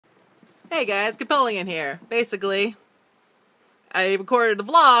Hey guys, Capillion here. Basically, I recorded a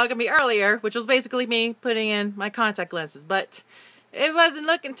vlog of me earlier, which was basically me putting in my contact lenses, but it wasn't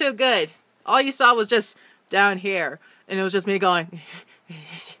looking too good. All you saw was just down here, and it was just me going,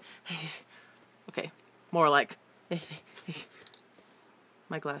 okay, more like,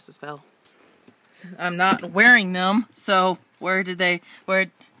 my glasses fell. I'm not wearing them, so where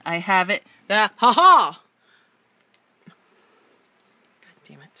I have it? Ha-ha! God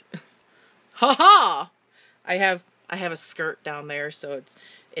damn it. Ha-ha! I have a skirt down there, so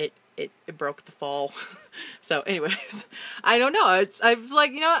it broke the fall. So anyways, I don't know. I was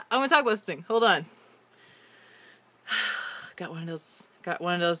like, you know what? I'm gonna talk about this thing. Hold on. Got one of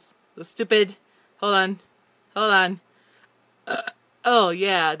those stupid. Hold on. Oh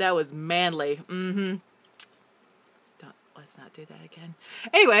yeah, that was manly. Let's not do that again.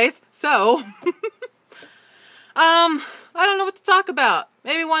 Anyways, so I don't know what to talk about.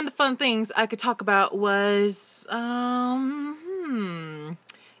 Maybe one of the fun things I could talk about was you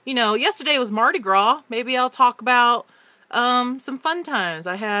know, yesterday was Mardi Gras. Maybe I'll talk about some fun times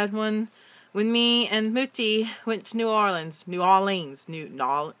I had when me and Muti went to New Orleans. New Orleans.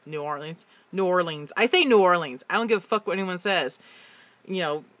 I say New Orleans. I don't give a fuck what anyone says. You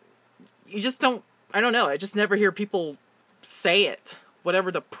know, you just don't, I don't know. I just never hear people say it,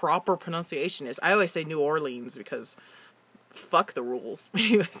 whatever the proper pronunciation is. I always say New Orleans because fuck the rules.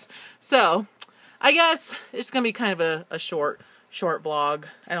 Anyways, so I guess it's gonna be kind of a short vlog.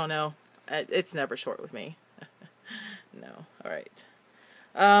 I don't know. It's never short with me. No. All right.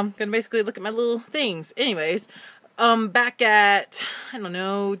 Gonna basically look at my little things. Anyways, back at, I don't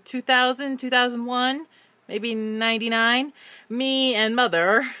know, 2000, 2001, maybe 99, me and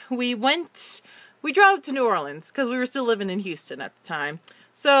Mother, we drove to New Orleans because we were still living in Houston at the time.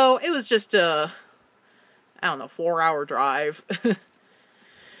 So it was just a, I don't know, 4-hour drive.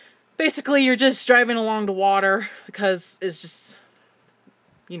 Basically, you're just driving along the water because it's just,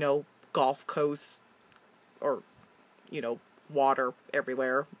 you know, Gulf Coast or, you know, water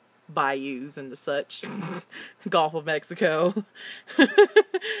everywhere, bayous and the such, Gulf of Mexico.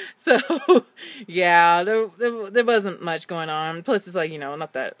 So yeah, there wasn't much going on. Plus it's like, you know,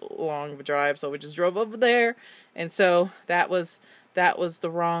 not that long of a drive, so we just drove over there. And so that was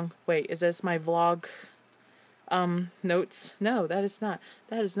the wrong, wait, is this my vlog notes? No, that is not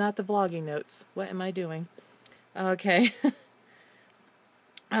the vlogging notes. What am I doing? Okay.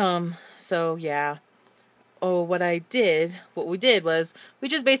 So yeah. Oh, what we did was, we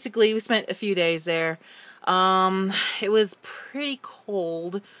spent a few days there. It was pretty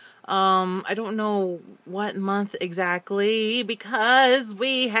cold. I don't know what month exactly, because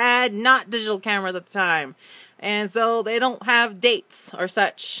we had not digital cameras at the time. And so they don't have dates or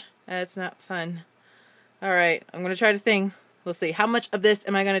such. It's not fun. Alright, I'm going to try to think. We'll see. How much of this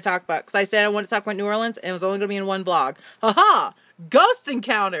am I going to talk about? Because I said I wanted to talk about New Orleans, and it was only going to be in one vlog. Haha! Ghost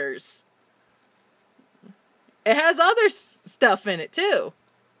encounters! It has other stuff in it, too.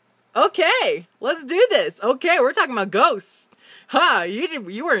 Okay, let's do this. Okay, we're talking about ghosts. Huh,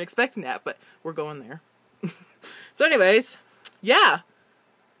 you weren't expecting that, but we're going there. So anyways, yeah.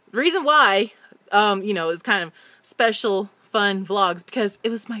 The reason why, you know, it's kind of special, fun vlogs, because it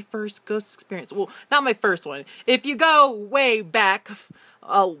was my first ghost experience. Well, not my first one. If you go way back,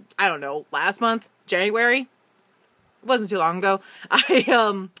 I don't know, last month, January, it wasn't too long ago,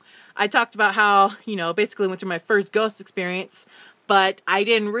 I talked about how, you know, basically went through my first ghost experience, but I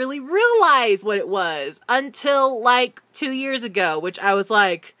didn't really realize what it was until like 2 years ago, which I was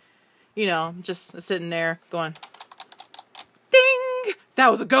like, you know, just sitting there going, ding,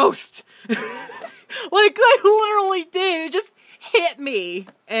 that was a ghost. Like I literally did. It just hit me.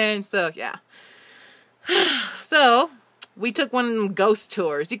 And so, yeah. So we took one of them ghost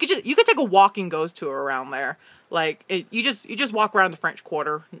tours. You could take a walking ghost tour around there. Like you just walk around the French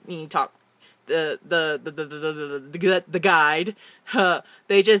Quarter and you talk the guide.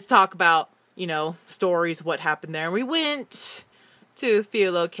 They just talk about, you know, stories of what happened there. We went to a few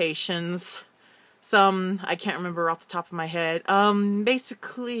locations. Some I can't remember off the top of my head.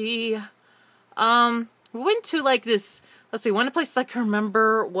 Basically, we went to like this. Let's see. One of the places I can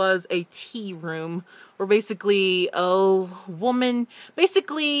remember was a tea room, where basically a woman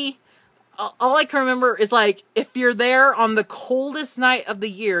basically. All I can remember is, like, if you're there on the coldest night of the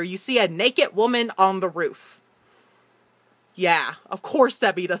year, you see a naked woman on the roof. Yeah, of course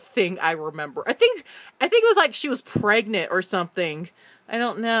that'd be the thing I remember. I think it was like she was pregnant or something. I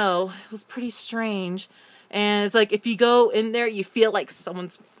don't know. It was pretty strange. And it's like, if you go in there, you feel like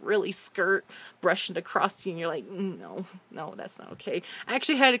someone's frilly skirt brushing across you, and you're like, no, that's not okay. I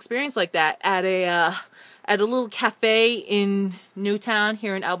actually had an experience like that at a little cafe in Newtown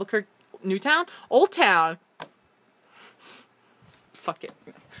here in Albuquerque, Newtown? Old Town. Fuck it.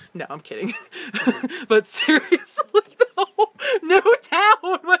 No, I'm kidding. But seriously though,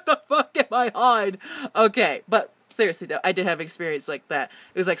 Newtown, what the fuck am I on? Okay, but seriously though, I did have experience like that.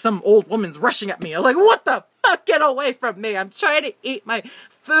 It was like some old woman's rushing at me. I was like, what the fuck? Get away from me. I'm trying to eat my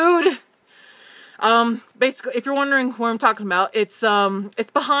food. Basically, if you're wondering where I'm talking about, it's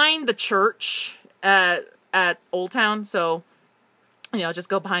behind the church at Old Town. So, you know, just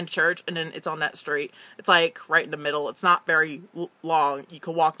go behind the church and then it's on that street. It's like right in the middle. It's not very long. You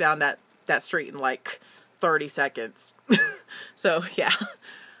can walk down that street in like 30 seconds. So, yeah.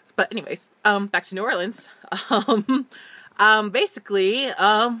 But anyways, back to New Orleans. Basically,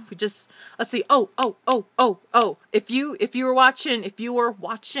 we just, let's see. Oh. If you were watching,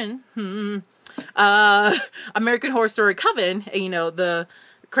 American Horror Story Coven, you know, the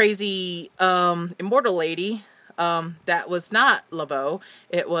crazy, immortal lady, that was not Laveau,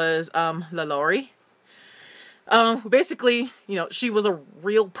 it was, LaLaurie. Basically, you know, she was a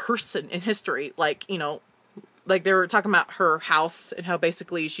real person in history, like, you know, like they were talking about her house and how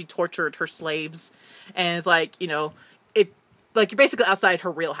basically she tortured her slaves, and it's like, you know, like you're basically outside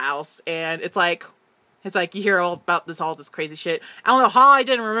her real house, and it's like you hear all about all this crazy shit. I don't know how I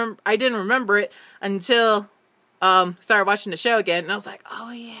didn't remember it until started watching the show again, and I was like,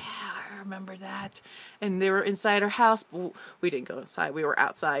 oh yeah, I remember that. And they were inside her house, but we didn't go inside, we were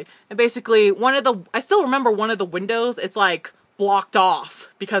outside. And basically I still remember one of the windows, it's like blocked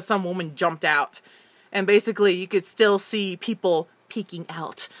off because some woman jumped out. And basically you could still see people peeking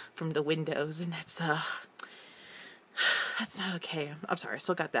out from the windows, and that's not okay. I'm sorry, I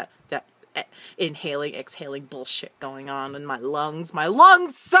still got that inhaling, exhaling bullshit going on in my lungs. My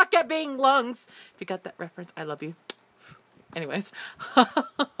lungs suck at being lungs. If you got that reference, I love you. Anyways,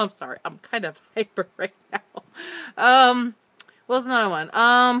 I'm sorry, I'm kind of hyper right now. What was another one?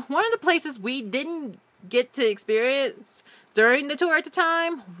 One of the places we didn't get to experience during the tour at the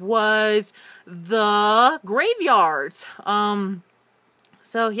time was the graveyards.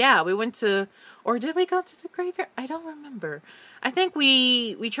 So yeah, we went to, or did we go to the graveyard? I don't remember. I think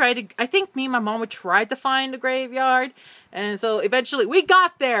we tried to, I think me and my mom tried to find the graveyard. And so eventually we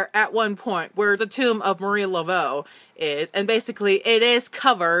got there at one point where the tomb of Marie Laveau is. And basically it is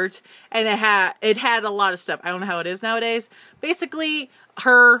covered, and it had a lot of stuff. I don't know how it is nowadays. Basically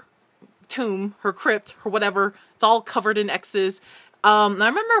her tomb, her crypt, or whatever, it's all covered in X's. I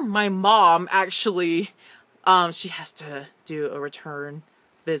remember my mom actually, she has to do a return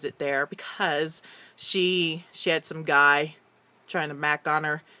visit there because she had some guy trying to mac on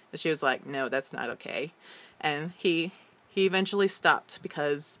her, and she was like, no, that's not okay. And he eventually stopped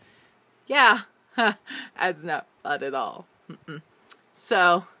because, yeah, that's not fun at all.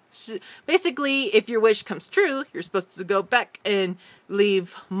 So basically, if your wish comes true, you're supposed to go back and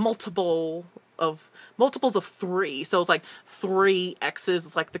leave multiples of 3. So it's like 3 X's.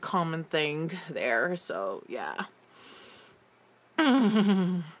 It's like the common thing there. So yeah.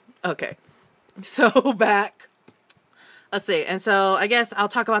 Okay. So back. Let's see. And so I guess I'll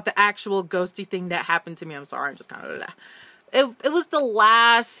talk about the actual ghosty thing that happened to me. I'm sorry. I'm just kind of... It was the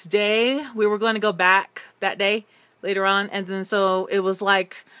last day. We were going to go back that day later on. And then so it was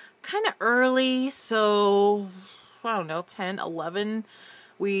like kind of early. So I don't know, 10, 11.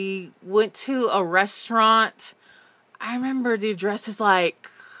 We went to a restaurant. I remember the address is like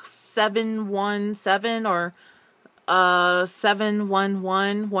 717 or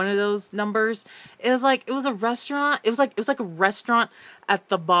 711, one of those numbers. It was a restaurant. It was like a restaurant at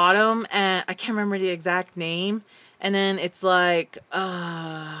the bottom, and I can't remember the exact name. And then it's like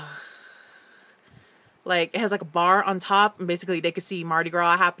it has like a bar on top, and basically they could see Mardi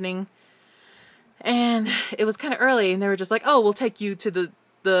Gras happening. And it was kind of early, and they were just like, "Oh, we'll take you to the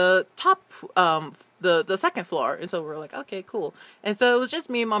top, the second floor." And so we were like, "Okay, cool." And so it was just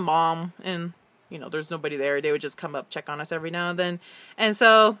me and my mom, and you know, there's nobody there. They would just come up, check on us every now and then. And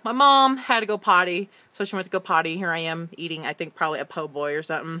so my mom had to go potty, so she went to go potty. Here I am eating, I think probably a po' boy or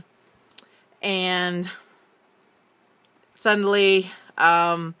something. And suddenly,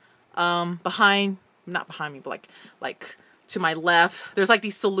 not behind me, but like to my left, there's like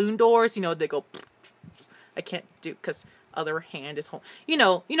these saloon doors, you know, they go, I can't do, because other hand is home. You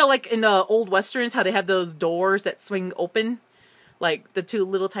know, like in the old Westerns, how they have those doors that swing open, like the 2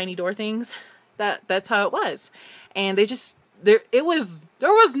 little tiny door things. That's how it was. And they just, there was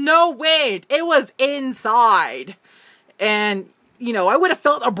no wind. It was inside. And, you know, I would have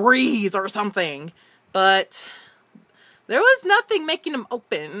felt a breeze or something, but there was nothing making them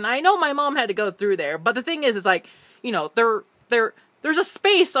open. And I know my mom had to go through there, but the thing is like, you know, they're there's a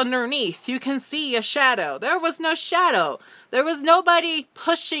space underneath. You can see a shadow. There was no shadow. There was nobody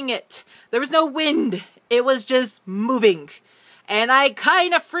pushing it. There was no wind. It was just moving. And I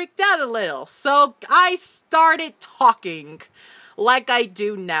kind of freaked out a little. So I started talking like I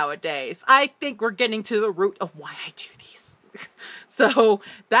do nowadays. I think we're getting to the root of why I do these. So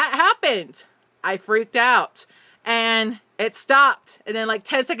that happened. I freaked out. And it stopped. And then like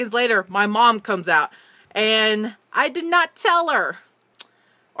 10 seconds later, my mom comes out. And I did not tell her.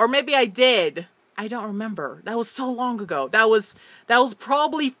 Or maybe I did. I don't remember. That was so long ago. That was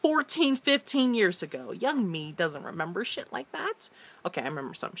probably 14, 15 years ago. Young me doesn't remember shit like that. Okay, I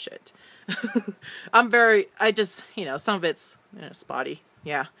remember some shit. I just, some of it's spotty.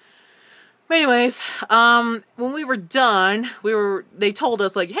 Yeah. But anyways, when we were done, they told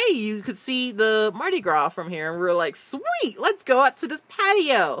us like, hey, you could see the Mardi Gras from here. And we were like, sweet, let's go out to this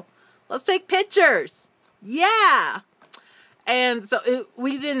patio. Let's take pictures. Yeah. And so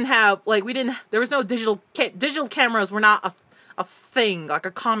we didn't have, there was no digital cameras were not a thing, like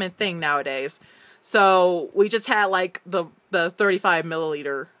a common thing nowadays. So we just had like the 35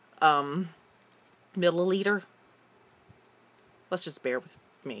 milliliter, let's just bear with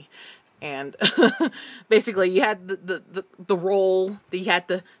me. And basically you had the roll that you had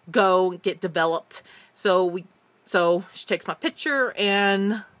to go and get developed. So she takes my picture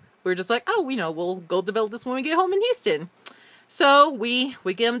and we're just like, oh, we'll go develop this when we get home in Houston. So we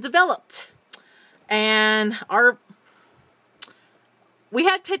get them developed, and we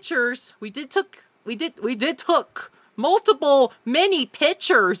had pictures. We did took many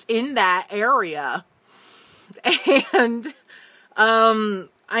pictures in that area, and I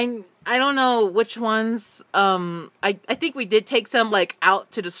don't know which ones. I think we did take some like out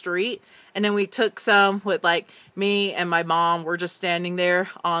to the street, and then we took some with like me and my mom. We're just standing there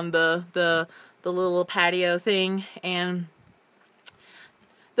on the little patio thing, and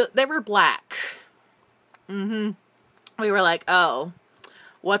they were black. We were like, oh,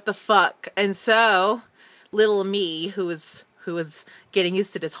 what the fuck? And so little me, who was getting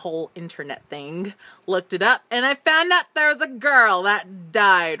used to this whole internet thing, looked it up, and I found out there was a girl that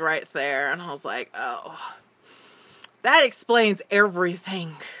died right there. And I was like, oh, that explains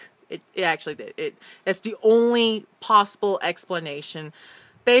everything. It actually did. It's the only possible explanation.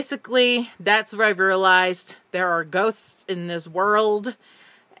 Basically, that's where I realized there are ghosts in this world.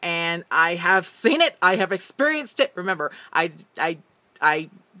 And I have seen it. I have experienced it. Remember, I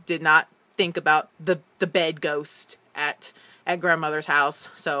did not think about the bed ghost at grandmother's house.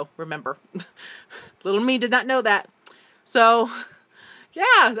 So remember, little me did not know that. So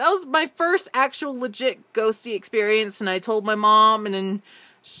yeah, that was my first actual legit ghosty experience. And I told my mom, and then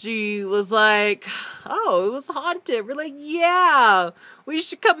she was like, oh, it was haunted. We're like, yeah, we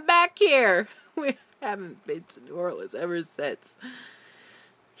should come back here. We haven't been to New Orleans ever since.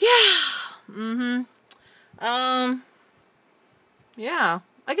 Yeah. Yeah.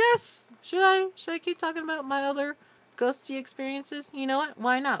 I guess should I keep talking about my other ghosty experiences? You know what?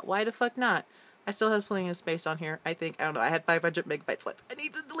 Why not? Why the fuck not? I still have plenty of space on here. I don't know. I had 500 megabytes left. I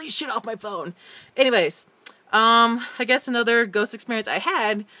need to delete shit off my phone. Anyways, I guess another ghost experience I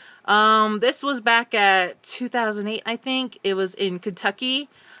had. This was back at 2008, I think. It was in Kentucky.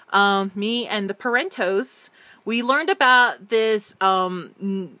 Me and the Parentos, we learned about this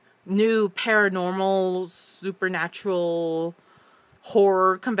new paranormal, supernatural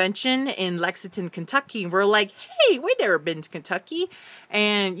horror convention in Lexington, Kentucky. We're like, hey, we've never been to Kentucky.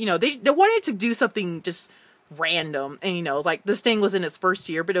 And, they wanted to do something just random. And, it was like this thing was in its first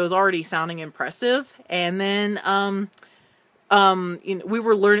year, but it was already sounding impressive. And then, we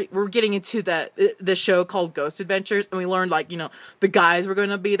were getting into the show called Ghost Adventures, and we learned like, the guys were going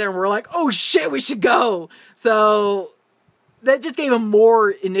to be there, and we're like, oh shit, we should go. So that just gave them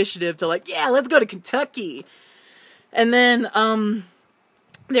more initiative to like, yeah, let's go to Kentucky. And then,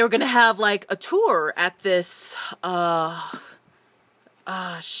 they were going to have like a tour at this,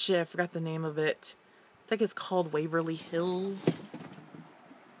 shit, I forgot the name of it. I think it's called Waverly Hills.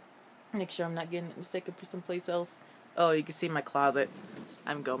 Make sure I'm not getting it mistaken for someplace else. Oh, you can see my closet.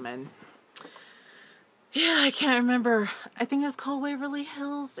 I'm Gomen. Yeah, I can't remember. I think it was called Waverly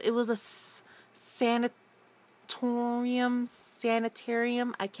Hills. It was a sanitarium.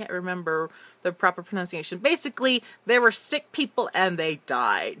 I can't remember the proper pronunciation. Basically, there were sick people and they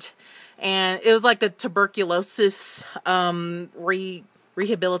died. And it was like a tuberculosis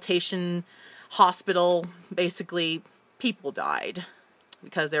rehabilitation hospital. Basically, people died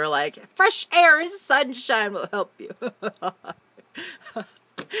because they were like, fresh air and sunshine will help you.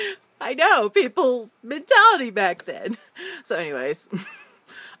 I know, people's mentality back then. So anyways,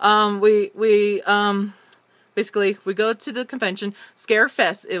 we basically, we go to the convention. Scare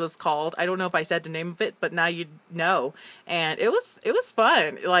Fest, it was called. I don't know if I said the name of it, but now you know. And it was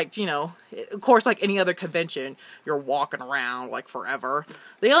fun. Like, you know, of course, like any other convention, you're walking around like forever.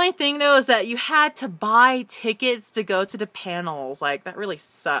 The only thing though is that you had to buy tickets to go to the panels. Like, that really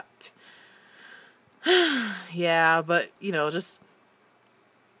sucked. Yeah, but you know, just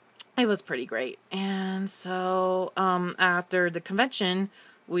it was pretty great. And so after the convention,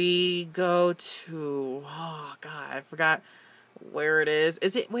 we go to, oh god, I forgot where it is.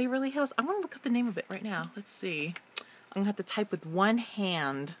 Is it Waverly Hills? I want to look up the name of it right now. Let's see. I'm gonna have to type with one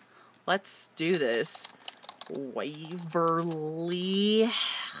hand. Let's do this. Waverly.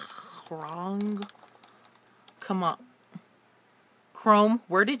 Wrong. Come on. Chrome,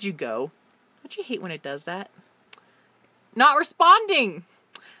 where did you go? Don't you hate when it does that? Not responding.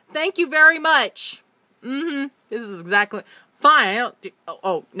 Thank you very much. This is exactly fine. I don't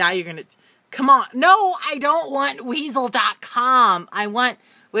oh, now you're gonna come on. No, I don't want weasel.com. I want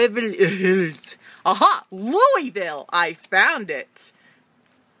Waverly Hills. Aha, Louisville. I found it.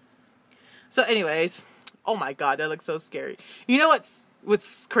 So anyways, oh my god, that looks so scary. You know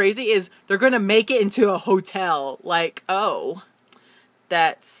what's crazy is they're gonna make it into a hotel. Like, oh,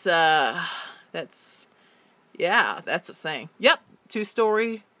 that's yeah, that's a thing. Yep,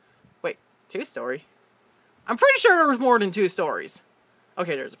 2-story. Wait, 2-story? I'm pretty sure there was more than 2 stories.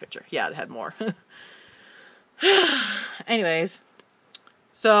 Okay, there's a picture. Yeah, it had more. Anyways,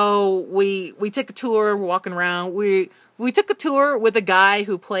 so we took a tour. We're walking around. We took a tour with a guy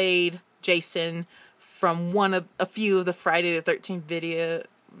who played Jason from a few of the Friday the 13th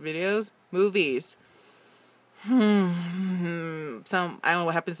movies. I don't know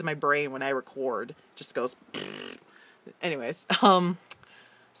what happens to my brain when I record. It just goes. Anyways,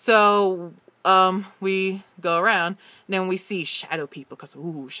 so we go around, and then we see shadow people, because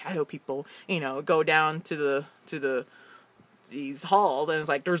shadow people, you know, go down to these halls, and it's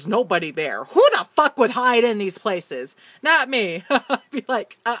like there's nobody there. Who the fuck would hide in these places? Not me. I'd be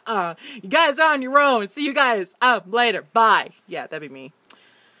like, you guys are on your own. See you guys later. Bye. Yeah, that'd be me.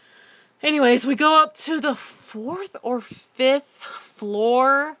 Anyways, we go up to the 4th or 5th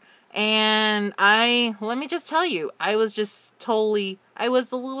floor, and let me just tell you, I was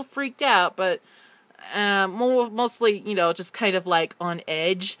a little freaked out, but mostly, you know, just kind of like on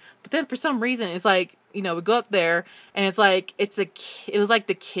edge. But then for some reason, it's like, you know, we go up there, and it's like, it was like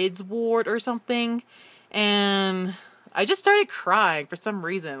the kids' ward or something, and I just started crying for some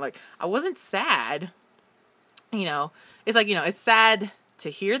reason. Like, I wasn't sad, you know, it's like, you know, it's sad to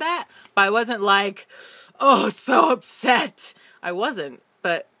hear that, but I wasn't like, oh, so upset. I wasn't,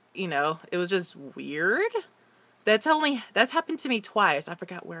 but you know, it was just weird. That's happened to me twice. I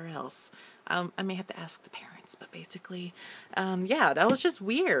forgot where else. I may have to ask the parents, but basically, yeah, that was just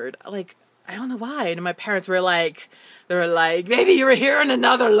weird. Like, I don't know why. And my parents were like, maybe you were here in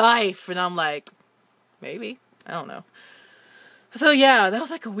another life. And I'm like, maybe, I don't know. So yeah, that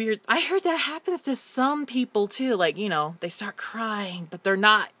was like a weird, I heard that happens to some people too. Like, you know, they start crying, but they're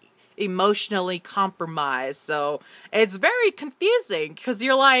not emotionally compromised. So it's very confusing, because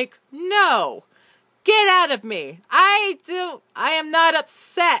you're like, no, get out of me. I am not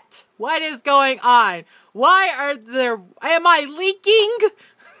upset. What is going on? Am I leaking?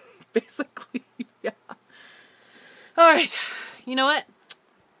 Basically, yeah. All right, you know what?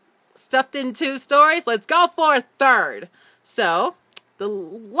 Stuffed in 2 stories. Let's go for a 3rd. So, the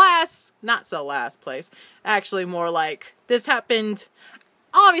not so last place, actually more like, this happened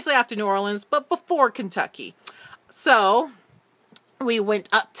obviously after New Orleans, but before Kentucky. So, we went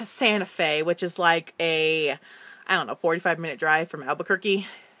up to Santa Fe, which is like a, 45-minute drive from Albuquerque,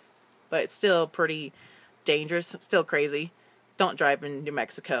 but it's still pretty dangerous, still crazy. Don't drive in New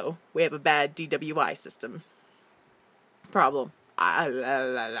Mexico. We have a bad DWI system. Problem.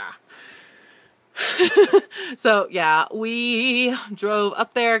 So yeah, we drove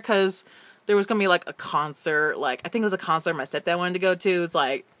up there because there was gonna be like a concert. Like, I think it was a concert my stepdad wanted to go to. It's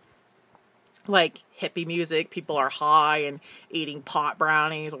like hippie music. People are high and eating pot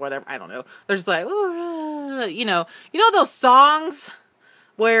brownies or whatever. I don't know. They're just like, you know those songs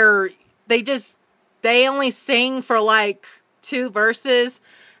where they only sing for like 2 verses,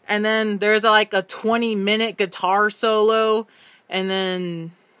 and then there's like a 20-minute guitar solo, and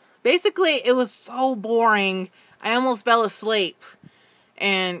then basically it was so boring. I almost fell asleep.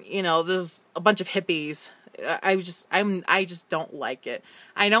 And, you know, there's a bunch of hippies. I just don't like it.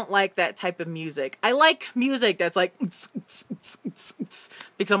 I don't like that type of music. I like music that's like, because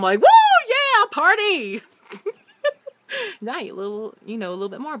I'm like, woo, yeah, party. Now you know a little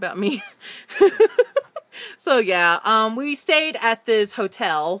bit more about me. So yeah, we stayed at this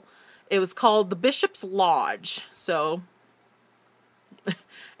hotel. It was called the Bishop's Lodge. So,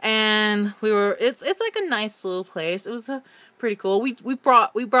 and it's like a nice little place. It was pretty cool. We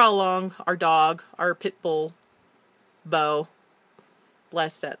brought along our dog, our pit bull, Bo.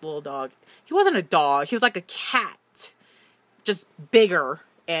 Bless that little dog. He wasn't a dog. He was like a cat, just bigger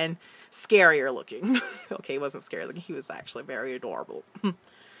and scarier looking. Okay, he wasn't scary looking. He was actually very adorable.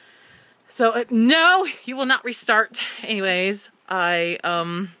 So no, you will not restart. Anyways, I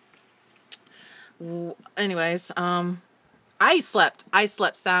slept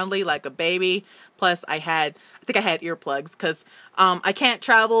soundly like a baby. Plus I think I had earplugs because I can't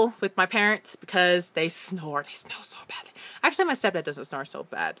travel with my parents because they snore. They snore so badly. Actually, my stepdad doesn't snore so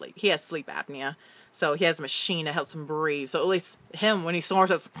badly. He has sleep apnea. So he has a machine that helps him breathe. So at least him, when he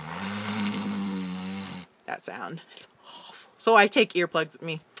snores, it's that sound. It's awful. So I take earplugs with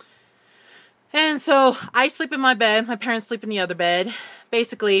me. And so I sleep in my bed. My parents sleep in the other bed.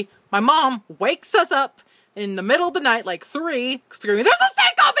 Basically, my mom wakes us up in the middle of the night, like 3, screaming, "There's a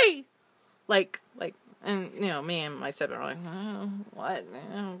snake on me!" And you know, me and my stepdad are like, "Oh, what?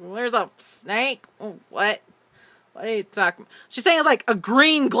 There's a snake? What? What are you talking about?" She's saying it's like a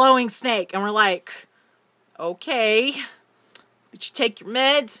green glowing snake. And we're like, okay, did you take your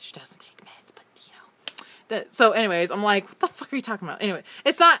meds? She doesn't take meds, but you know. So anyways, I'm like, what the fuck are you talking about? Anyway,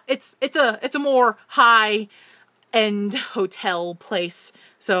 it's a more high end hotel place.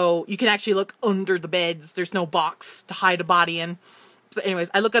 So you can actually look under the beds. There's no box to hide a body in. So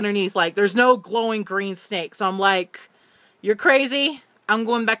anyways, I look underneath, like, there's no glowing green snake. So I'm like, you're crazy. I'm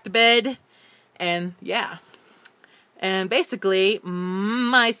going back to bed. And yeah. And basically,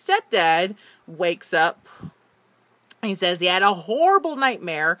 my stepdad wakes up. And he says he had a horrible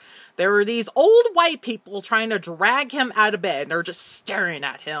nightmare. There were these old white people trying to drag him out of bed. And they're just staring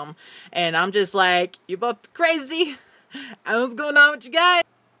at him. And I'm just like, you both crazy? What's going on with you guys?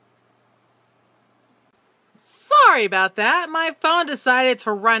 Sorry about that. My phone decided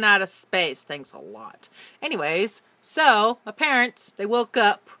to run out of space. Thanks a lot. Anyways, so my parents, they woke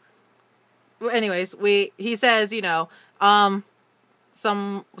up. Anyways, he says, you know,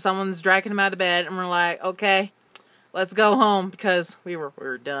 someone's dragging him out of bed, and we're like, okay, let's go home because we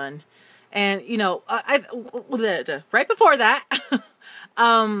were done. And you know, right before that,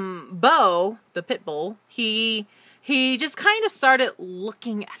 Bo, the pit bull, he just kind of started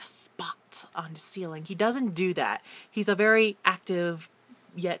looking at a spot on the ceiling. He doesn't do that. He's a very active,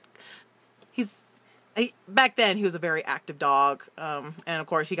 yet back then he was a very active dog. And of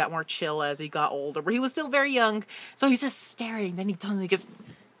course he got more chill as he got older, but he was still very young. So he's just staring. Then he gets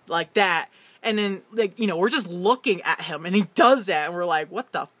like that. And then, like, you know, we're just looking at him and he does that. And we're like,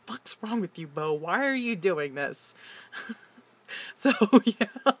 what the fuck's wrong with you, Bo? Why are you doing this? So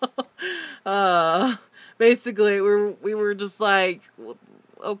yeah, basically we were just like,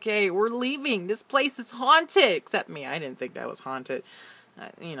 okay, we're leaving. This place is haunted. Except me. I didn't think that was haunted.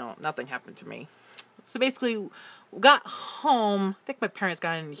 You know, nothing happened to me. So basically, we got home. I think my parents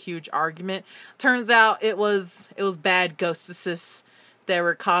got in a huge argument. Turns out it was bad ghostesses that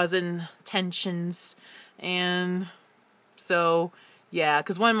were causing tensions. And so, yeah,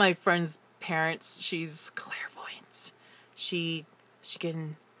 because one of my friend's parents, she's clairvoyant. She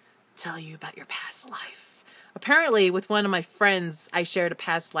can tell you about your past life. Apparently, with one of my friends, I shared a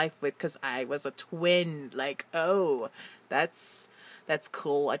past life with because I was a twin. Like, oh, that's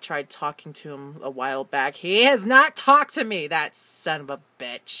cool. I tried talking to him a while back. He has not talked to me, that son of a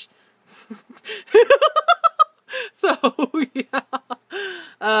bitch. So, yeah.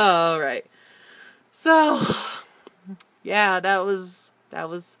 All right. So, yeah, that was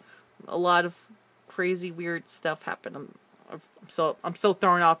a lot of crazy, weird stuff happened. I'm so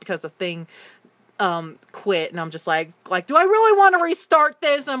thrown off because the thing quit, and I'm just like, do I really want to restart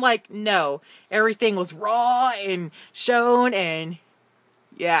this? And I'm like, no. Everything was raw and shown, and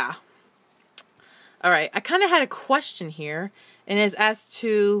yeah. All right, I kind of had a question here, and is as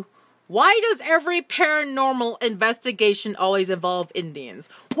to why does every paranormal investigation always involve Indians?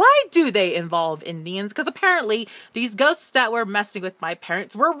 Why do they involve Indians? Because apparently these ghosts that were messing with my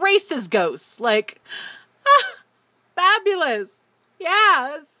parents were racist ghosts. Like, fabulous.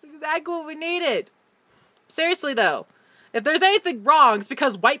 Yeah, that's exactly what we needed. Seriously though, if there's anything wrong, it's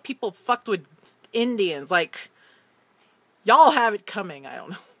because white people fucked with Indians. Like, y'all have it coming. I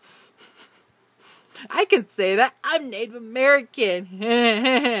don't know. I can say that. I'm Native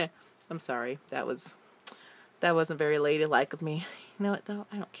American. I'm sorry. That wasn't very ladylike of me. You know what though?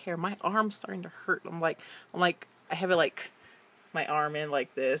 I don't care. My arm's starting to hurt. I'm like, I have it like my arm in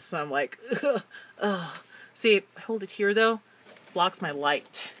like this. I'm like, ugh. See, I hold it here though. Blocks my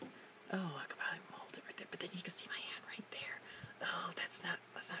light. Oh, I could probably hold it right there, but then you can see my hand right there. Oh, that's not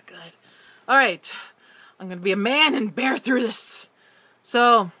not good. All right. I'm going to be a man and bear through this.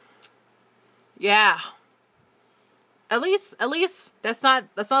 So, yeah. At least that's not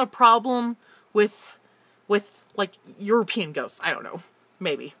a problem with like European ghosts. I don't know.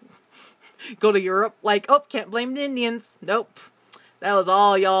 Maybe. Go to Europe, like, oh, can't blame the Indians. Nope. That was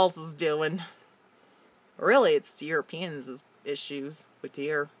all y'all's doing. Really, it's the Europeans' issues with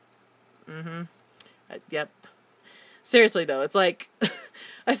here. Yep. Seriously, though, it's like,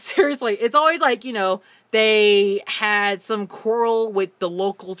 seriously, it's always like, you know, they had some quarrel with the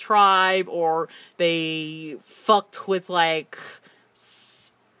local tribe, or they fucked with, like,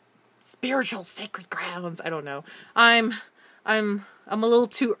 spiritual sacred grounds. I don't know. I'm a little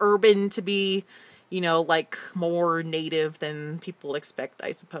too urban to be, you know, like, more native than people expect,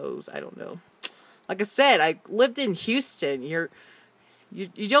 I suppose. I don't know. Like I said, I lived in Houston. You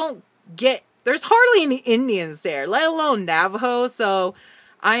don't get, there's hardly any Indians there, let alone Navajo, so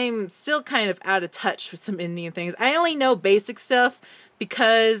I'm still kind of out of touch with some Indian things. I only know basic stuff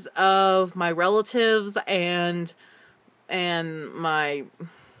because of my relatives and my,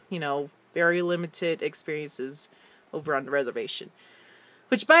 you know, very limited experiences over on the reservation.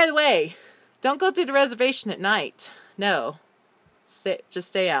 Which, by the way, don't go to the reservation at night. No. Just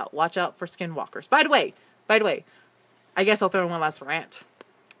stay out. Watch out for skinwalkers. By the way, I guess I'll throw in one last rant.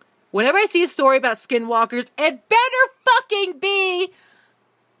 Whenever I see a story about skinwalkers, it better fucking be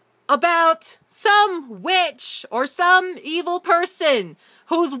about some witch or some evil person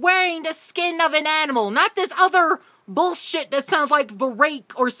who's wearing the skin of an animal, not this other bullshit that sounds like The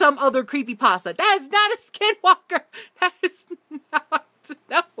Rake or some other creepypasta. That is not a skinwalker. That is not.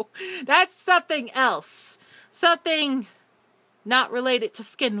 No. That's something else. Something not related to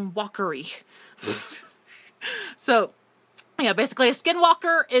skinwalkery. So, yeah, basically a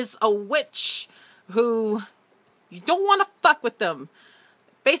skinwalker is a witch who you don't want to fuck with them.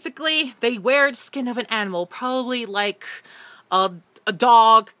 Basically, they wear the skin of an animal, probably like a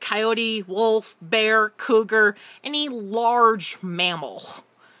dog, coyote, wolf, bear, cougar, any large mammal.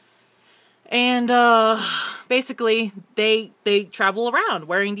 And basically, they travel around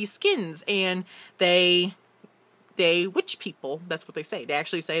wearing these skins, and they witch people. That's what they say. They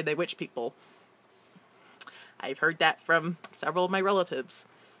actually say they witch people. I've heard that from several of my relatives.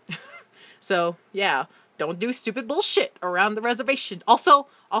 So, yeah. Don't do stupid bullshit around the reservation. Also,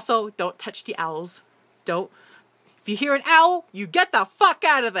 don't touch the owls. If you hear an owl, you get the fuck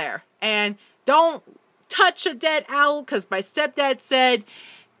out of there. And don't touch a dead owl, because my stepdad said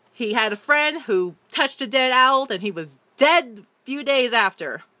he had a friend who touched a dead owl and he was dead a few days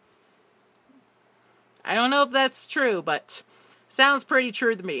after. I don't know if that's true, but sounds pretty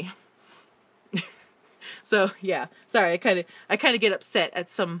true to me. So, yeah. Sorry, I kind of get upset at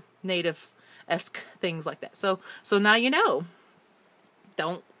some native-esque things like that. So now you know.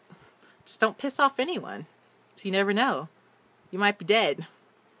 Just don't piss off anyone. So you never know. You might be dead.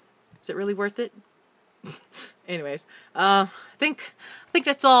 Is it really worth it? Anyways, I think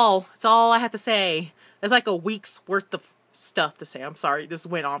that's all. That's all I have to say. There's like a week's worth of stuff to say. I'm sorry, this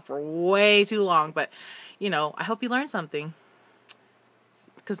went on for way too long, but you know, I hope you learned something.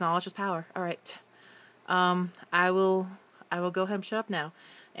 Because knowledge is power. All right. I will go ahead and shut up now,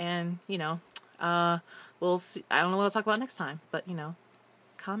 and you know, we'll see. I don't know what I'll talk about next time, but you know,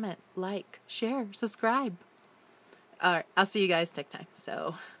 comment, like, share, subscribe. All right, I'll see you guys next time.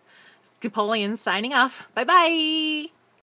 So, Napoleon signing off. Bye bye.